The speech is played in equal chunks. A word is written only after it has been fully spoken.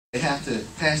They have to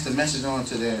pass the message on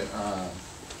to their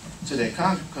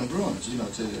congruents, you know,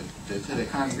 to their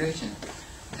congregation,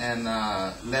 and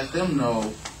let them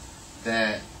know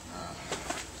that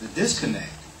the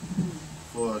disconnect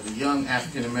for the young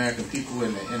African American people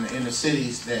in the inner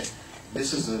cities, that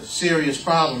this is a serious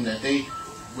problem, that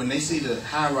when they see the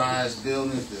high-rise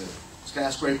buildings, the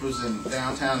skyscrapers in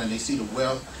downtown, and they see the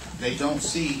wealth, they don't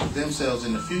see themselves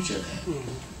in the future of that.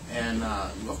 And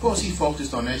of course, he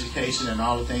focused on education and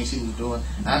all the things he was doing.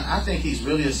 I think he's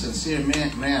really a sincere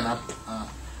man.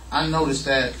 I noticed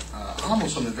that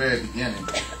almost from the very beginning,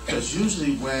 because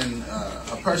usually when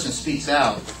a person speaks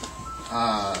out,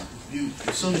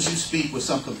 as soon as you speak with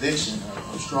some conviction or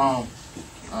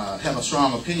have a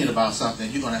strong opinion about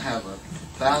something, you're going to have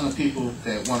 1,000 people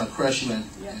that want to crush you and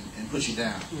put you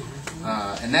down.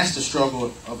 And that's the struggle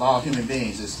of all human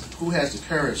beings, is who has the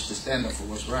courage to stand up for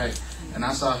what's right. And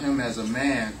I saw him as a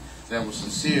man that was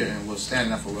sincere and was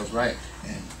standing up for what's right.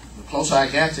 And the closer I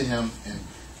got to him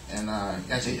and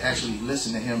got to actually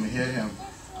listen to him and hear him,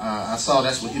 I saw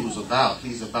that's what he was about.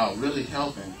 He's about really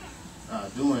helping,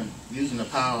 using the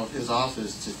power of his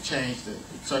office to change the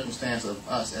circumstance of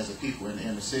us as a people in the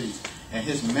inner cities. And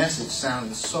his message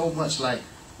sounded so much like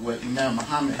what Imam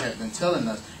Muhammad had been telling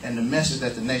us, and the message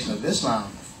that the Nation of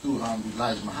Islam, through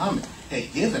Elijah Muhammad,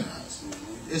 had given us,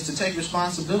 is to take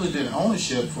responsibility and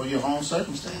ownership for your own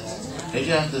circumstances. And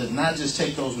you have to not just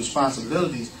take those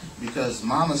responsibilities because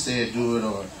mama said do it,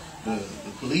 or the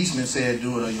policeman said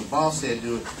do it, or your boss said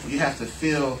do it. You have to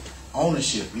feel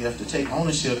ownership. You have to take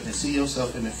ownership and see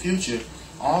yourself in the future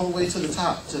all the way to the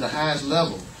top, to the highest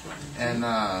level. And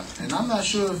I'm not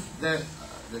sure if that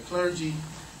the clergy,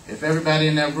 if everybody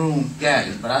in that room got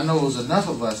it, but I know it was enough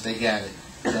of us that got it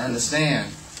to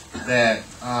understand that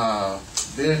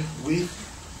we've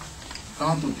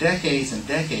gone through decades and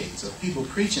decades of people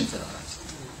preaching to us,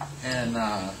 and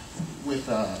with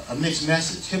a mixed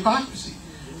message, hypocrisy,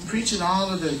 preaching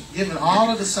giving all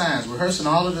of the signs, rehearsing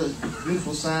all of the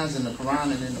beautiful signs in the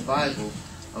Quran and in the Bible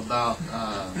about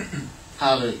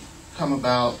how to come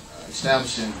about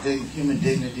establishing human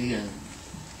dignity and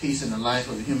peace in the life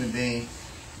of a human being.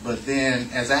 But then,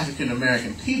 as African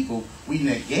American people, we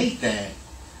negate that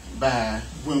by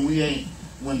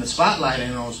when the spotlight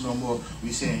ain't on us no more,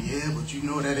 we saying, yeah, but you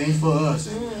know that ain't for us,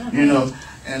 and, you know,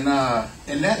 and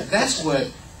that's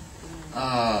what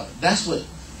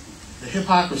the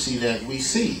hypocrisy that we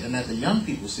see and that the young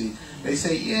people see. They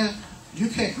say, yeah, you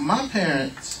can't. My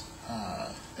parents,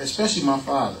 especially my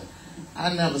father,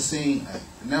 I never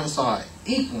saw an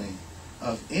inkling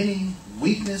of any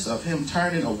weakness of him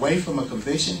turning away from a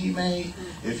conviction he made.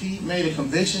 If he made a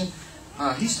conviction,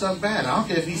 he stuck by it. I don't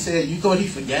care if he said, you thought he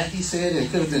forgot he said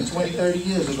it could have been 20, 30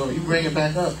 years ago. You bring it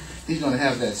back up, he's going to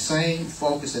have that same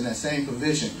focus and that same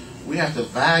conviction. We have to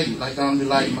value, like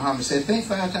Elijah Muhammad said, think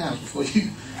 5 times before you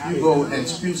go and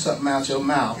spew something out your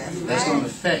mouth that's going to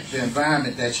affect the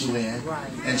environment that you're in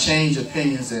and change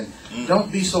opinions. And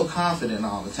don't be so confident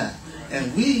all the time.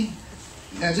 And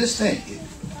now just think,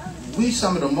 we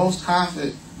some of the most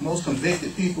confident, most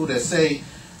convicted people that say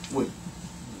with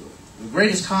the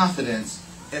greatest confidence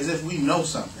as if we know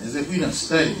something, as if we done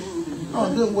studied.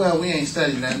 Oh, good, well, we ain't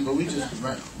studying nothing, but we just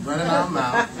running our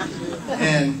mouth.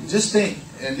 And just think,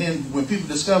 and then when people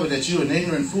discover that you're an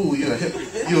ignorant fool, you're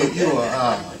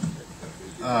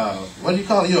what do you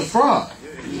call it? You're a fraud.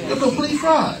 You're a complete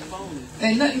fraud.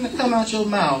 Ain't nothing to come out your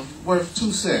mouth worth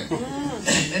 2 cents.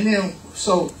 And then,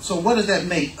 so what does that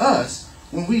make us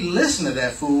when we listen to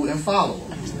that fool and follow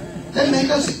him? That make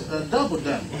us a double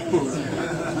dummy.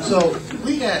 So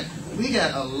we got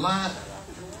a lot,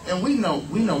 and we know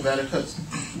better because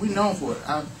we know for it.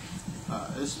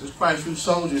 There's quite a few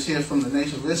soldiers here from the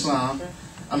Nation of Islam.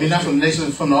 I mean, not from the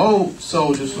Nation, from the old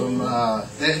soldiers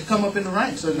that come up in the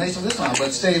ranks of the Nation of Islam,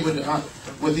 but stayed with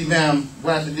Imam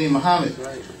Deen Mohammed,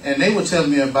 and they were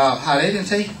telling me about how they didn't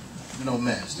take no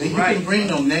mess. You couldn't bring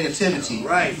no negativity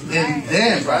in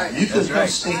their environment. You couldn't come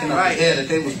stinking up the air that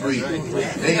they was breathing.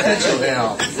 They cut your hair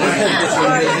off. So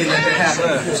they let it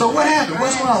happen. So what happened?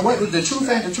 What's wrong? The truth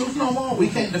ain't the truth no more. We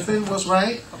can't defend what's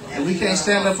right, and we can't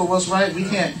stand up for what's right. We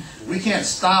can't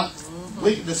stop.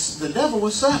 The devil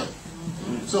was subtle.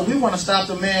 So we want to stop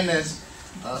the man that's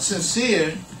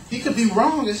sincere. He could be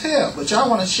wrong as hell, but y'all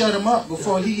want to shut him up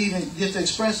before he even gets to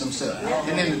express himself.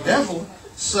 And then the devil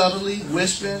subtly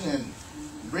whispering and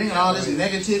bringing all this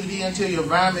negativity into your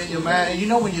environment, your mind. And you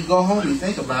know, when you go home, you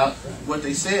think about what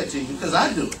they said to you, because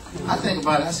I do. I think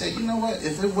about it. I say, you know what?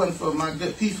 If it wasn't for my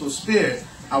good, peaceful spirit,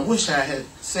 I wish I had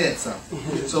said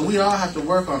something. So we all have to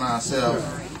work on ourselves.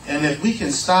 And if we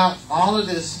can stop all of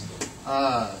this,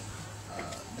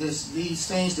 these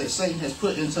things that Satan has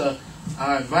put into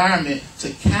our environment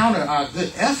to counter our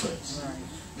good efforts,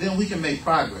 then we can make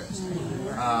progress.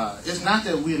 It's not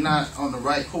that we're not on the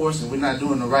right course and we're not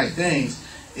doing the right things.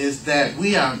 It's that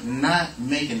we are not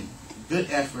making good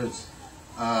efforts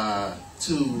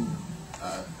to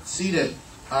see that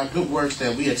our good works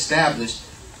that we established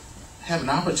have an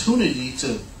opportunity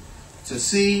to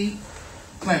seed,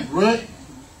 plant root,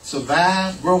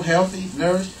 survive, grow healthy,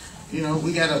 nourish. You know,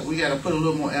 we gotta put a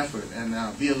little more effort and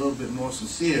be a little bit more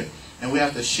sincere, and we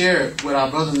have to share it with our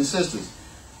brothers and sisters.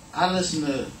 I listen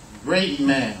to great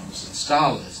imams and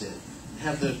scholars that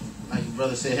have the, like the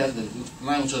brother said, have the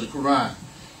language of the Quran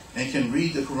and can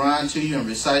read the Quran to you and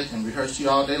recite and rehearse to you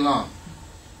all day long.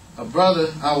 A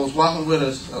brother, I was walking with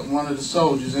one of the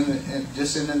soldiers in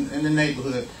the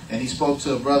neighborhood, and he spoke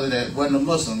to a brother that wasn't a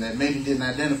Muslim, that maybe didn't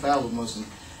identify with Muslim,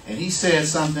 and he said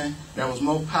something that was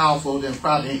more powerful than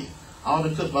probably all the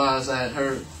kutbahs I had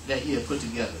heard that he had put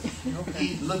together.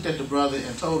 He looked at the brother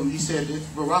and told him, he said,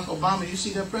 Barack Obama, you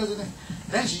see that president?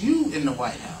 That's you in the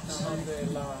White House.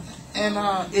 And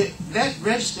that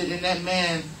registered in that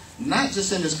man, not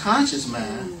just in his conscious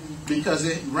mind, because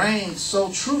it rang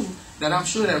so true that I'm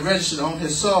sure that registered on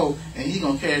his soul, and he's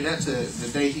gonna carry that to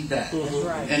the day he dies.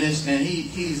 And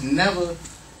he's never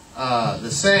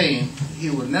the same. He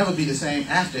will never be the same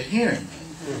after hearing it.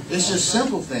 It's just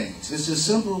simple things. It's just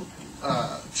simple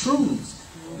truths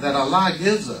that Allah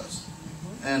gives us,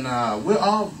 and we're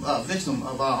all victim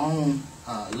of our own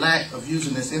lack of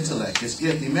using this intellect, this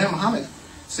gift. Imam Muhammad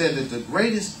said that the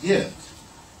greatest gift,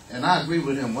 and I agree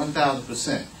with him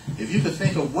 1,000%. If you could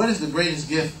think of what is the greatest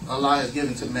gift Allah has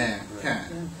given to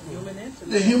mankind,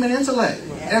 the human intellect.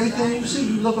 Everything you see,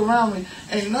 you look around me,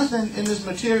 ain't nothing in this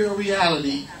material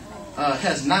reality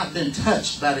has not been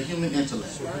touched by the human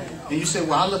intellect. And you say,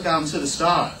 well, I look out into the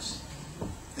stars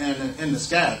and in the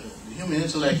sky. The human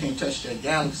intellect can't touch that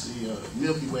galaxy or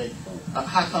Milky Way.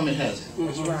 How come it hasn't?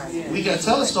 We got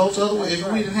telescopes. Otherwise, if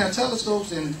we didn't have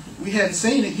telescopes and we hadn't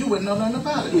seen it, you wouldn't know nothing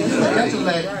about it. The human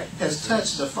intellect has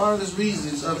touched the farthest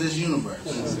regions of this universe,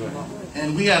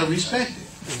 and we got to respect it.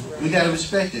 We got to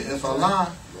respect it. If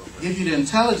Allah gives you the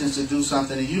intelligence to do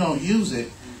something and you don't use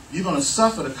it, you're going to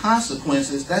suffer the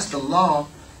consequences. That's the law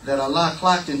that Allah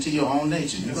clocked into your own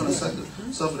nature. You're going to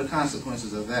suffer the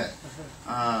consequences of that.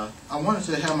 I wanted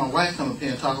to have my wife come up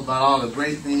here and talk about all the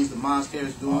great things the Mosque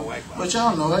is doing. But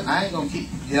y'all know it. I ain't going to keep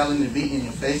yelling and beating in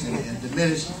your face and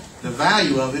diminish the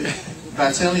value of it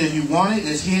by telling you if you want it,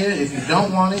 it's here. If you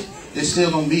don't want it, it's still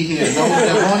going to be here. Those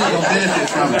that want it going to benefit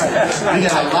from it. We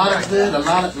got a lot of good, a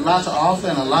lot to offer,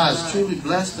 and Allah has truly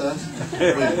blessed us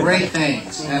with great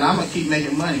things. And I'm going to keep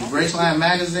making money. Graceline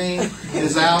Magazine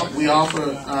is out. We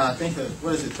offer, I think,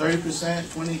 what is it, 30%,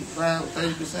 25%,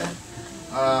 30%?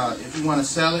 If you want to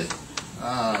sell it,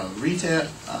 retail,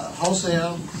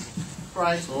 wholesale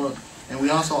price, and we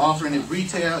also offering it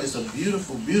retail. It's a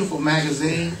beautiful, beautiful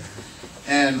magazine,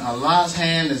 and Allah's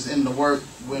hand is in the work.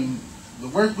 When the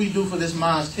work we do for this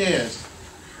Mosque cares,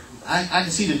 I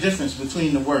can see the difference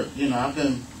between the work. You know, I've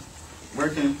been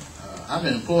working, I've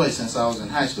been employed since I was in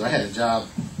high school. I had a job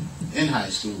in high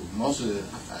school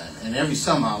and every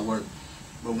summer I worked.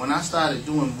 But when I started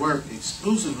doing work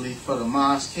exclusively for the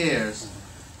Mosque cares,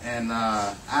 and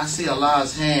I see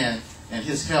Allah's hand and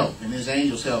His help and His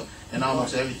angels' help in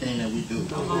almost everything that we do.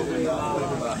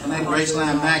 And that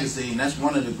Graceline Magazine, that's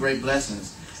one of the great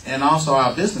blessings. And also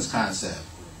our business concept.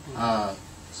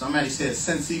 Somebody said,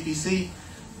 send CPC.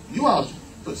 You all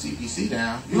put CPC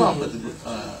down. You all put the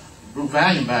group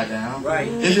volume buy down.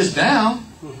 If it's down,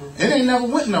 it ain't never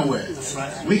went nowhere.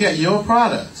 We got your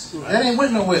products. That ain't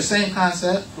went nowhere. Same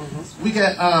concept. We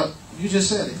got, you just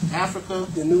said it, Africa.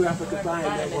 The New Africa Buying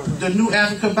Network. The New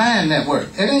Africa Buying Network.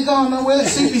 It ain't going nowhere.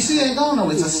 CPC ain't going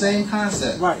nowhere. It's the same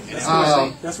concept. Right.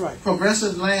 That's right.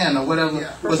 Progressive Land or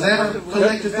whatever. Was that a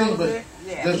collective thing? But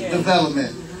the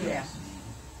development.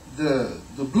 The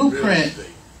blueprint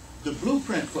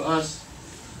for us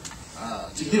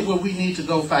to get where we need to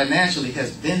go financially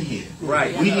has been here.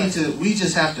 Right. We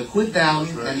just have to quit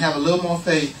doubting and have a little more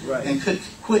faith and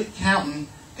quit counting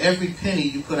every penny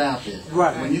you put out there.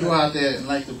 When you go out there, and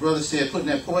like the brother said, putting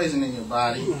that poison in your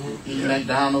body, eating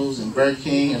McDonald's and Burger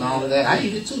King and all of that. I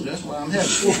eat it too. That's why I'm heavy.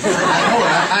 I know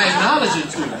it. I acknowledge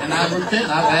it too. And I repent.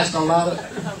 I've asked Allah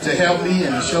to help me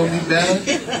and to show me better.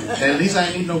 At least I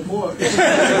ain't eat no pork.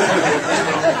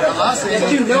 Allah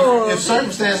said, if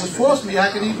circumstances force me,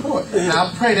 I can eat pork. Now,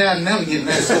 I pray that I never get in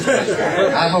that situation.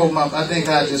 I think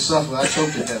I just suffer. I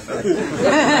choked to death. I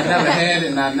never had it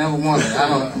and I never wanted it.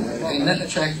 Ain't nothing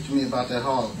attractive to me about that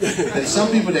hog. But some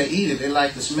people that eat it, they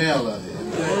like the smell of it.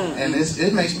 And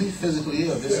it makes me physically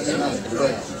ill. This is nothing.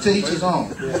 But to each his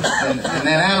own. And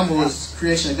that animal is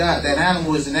creation of God. That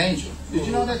animal is an angel. Did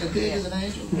you know that the pig is an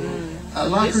angel?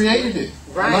 Allah created it.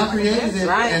 Allah created it,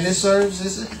 and it serves.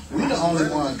 We're the only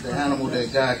one, the animal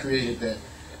that God created that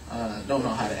don't know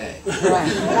how to act.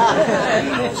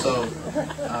 You know, so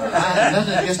I have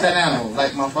nothing against that animal.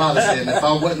 Like my father said, if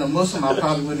I wasn't a Muslim, I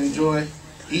probably wouldn't enjoy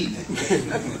eating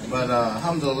it. But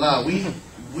alhamdulillah,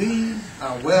 we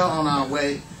are well on our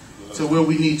way to where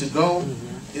we need to go.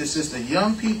 It's just the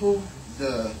young people,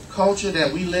 the culture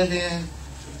that we live in,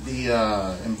 the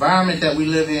environment that we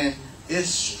live in. It's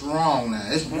strong now.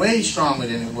 It's way stronger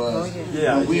than it was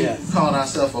when we called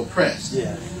ourselves oppressed.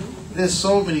 There's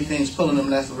so many things pulling them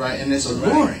left and right, and it's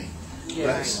alluring.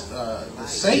 But the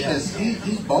Satan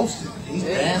he's boasting. He's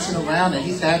dancing around and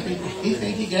he's happy. He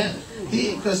think he got it.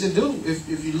 Because if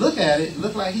you look at it, it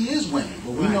look like he is winning.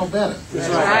 But we know better.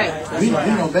 We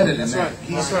know better than that.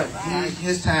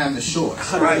 His time is short.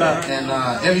 And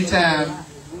every time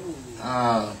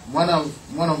one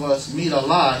of us meet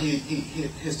Allah,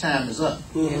 his time is up.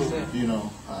 You know,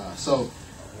 so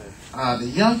the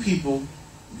young people,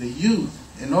 the youth,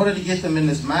 in order to get them in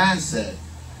this mindset,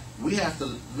 we have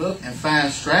to look and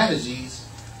find strategies.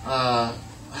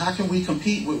 How can we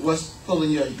compete with what's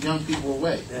pulling your young people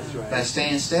away? By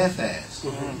staying steadfast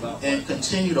and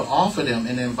continue to offer them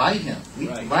and invite him. We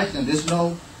invite them. There's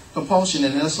no compulsion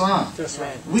in Islam.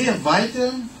 We invite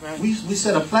them. We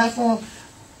set a platform.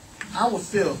 I would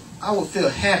feel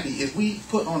happy if we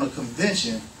put on a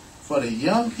convention for the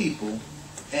young people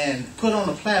and put on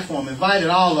a platform, invited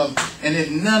all of them, and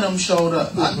if none of them showed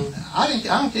up, I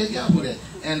don't care if y'all do that.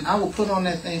 And I will put on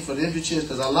that thing for the impetus,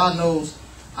 because Allah knows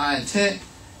our intent,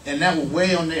 and that will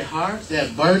weigh on their hearts,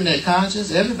 that burden their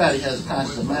conscience. Everybody has a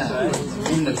conscience of mind.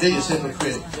 Even the biggest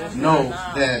hypocrite know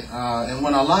that, and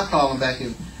when Allah call them back,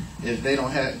 if they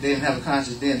didn't have a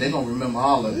conscience then, they're going to remember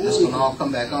all of it. It's going to all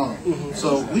come back on them.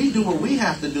 So we do what we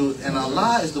have to do, and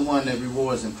Allah is the one that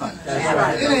rewards and punishes.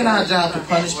 It ain't our job to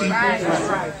punish people.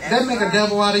 That make a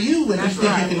devil out of you when you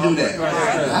think you can do that.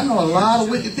 I know a lot of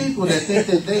wicked people that think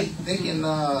that they can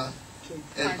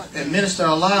administer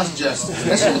Allah's justice.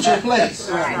 That's not your place.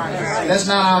 That's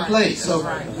not our place. So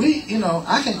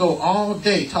I can go all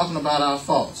day talking about our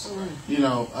faults.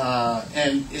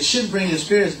 And it shouldn't bring your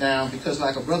spirits down, because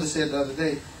like a brother said the other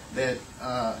day, that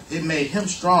it made him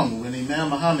stronger when Imam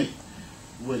Muhammad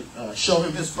would show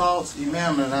him his faults.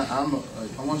 Imam, and I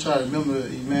want y'all to remember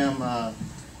Imam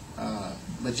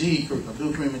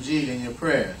Abdul Karim Majid in your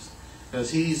prayers,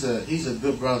 because he's a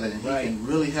good brother, and he can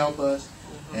really help us,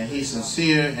 and he's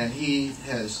sincere, and he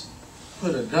has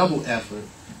put a double effort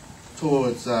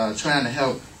towards trying to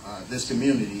help this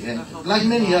community, and like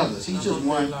many others, he's just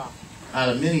one out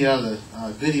of many other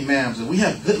good imams, and we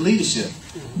have good leadership.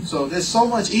 So there's so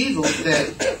much evil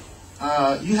that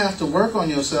you have to work on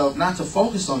yourself, not to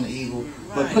focus on the evil,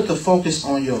 but put the focus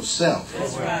on yourself.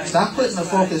 Stop putting the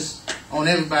focus on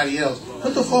everybody else.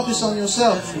 Put the focus on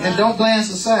yourself, and don't glance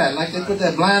aside. Like they put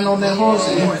that blind on that horse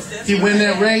and he win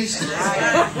that race.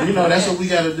 That's what we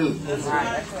got to do.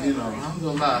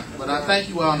 Alhamdulillah. But I thank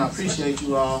you all, and I appreciate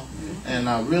you all. And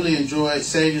I really enjoyed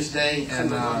Savior's Day,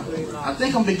 and I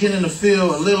think I'm beginning to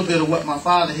feel a little bit of what my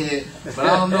father had, but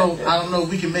I don't know if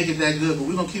we can make it that good, but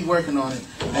we're going to keep working on it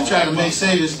and try to make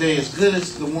Savior's Day as good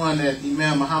as the one that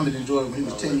Imam Muhammad enjoyed when he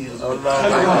was 10 years old.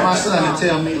 I want my son to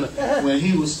tell me when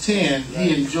he was 10,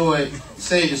 he enjoyed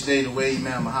Savior's Day the way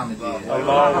Imam Muhammad did.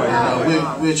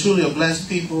 We're truly a blessed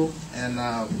people, and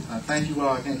I thank you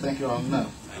all. I can't thank you all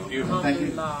enough. Thank you. Thank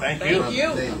you. Thank you. Thank you.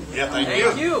 Yeah, thank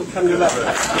you.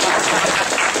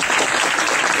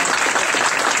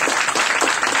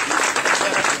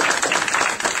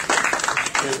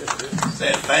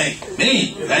 Said thank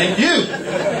me. Thank you.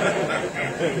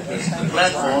 The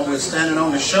platform, we're standing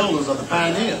on the shoulders of the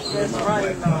pioneers.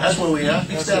 That's where we are.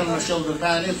 We stand on the shoulders of the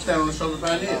pioneers. We stand on the shoulders of the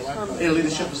pioneers. In a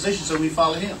leadership position, so we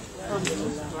follow him.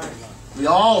 We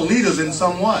are all leaders in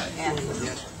some way.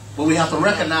 But we have to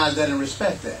recognize that and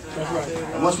respect that.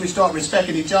 And once we start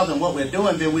respecting each other and what we're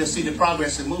doing, then we'll see the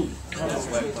progress in moving.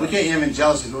 We can't aim in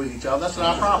jealousy with each other. That's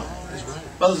not our problem.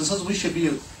 Brothers and sisters, we should be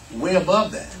way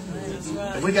above that.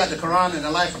 If we got the Quran and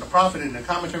the life of the Prophet and the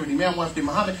commentary of the Imam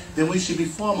Muhammad, then we should be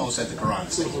foremost at the Quran.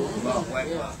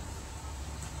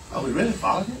 Are we really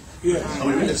following it? Are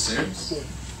we really serious?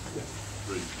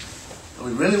 Do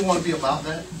we really want to be about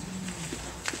that?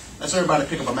 Let's everybody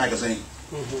pick up a magazine.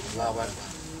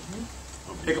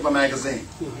 Pick up a magazine.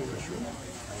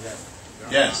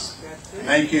 Yes.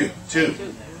 Thank you. 2,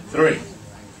 3.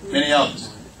 Many others.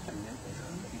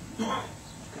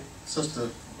 Sister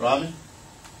Robin,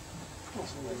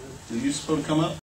 are you supposed to come up?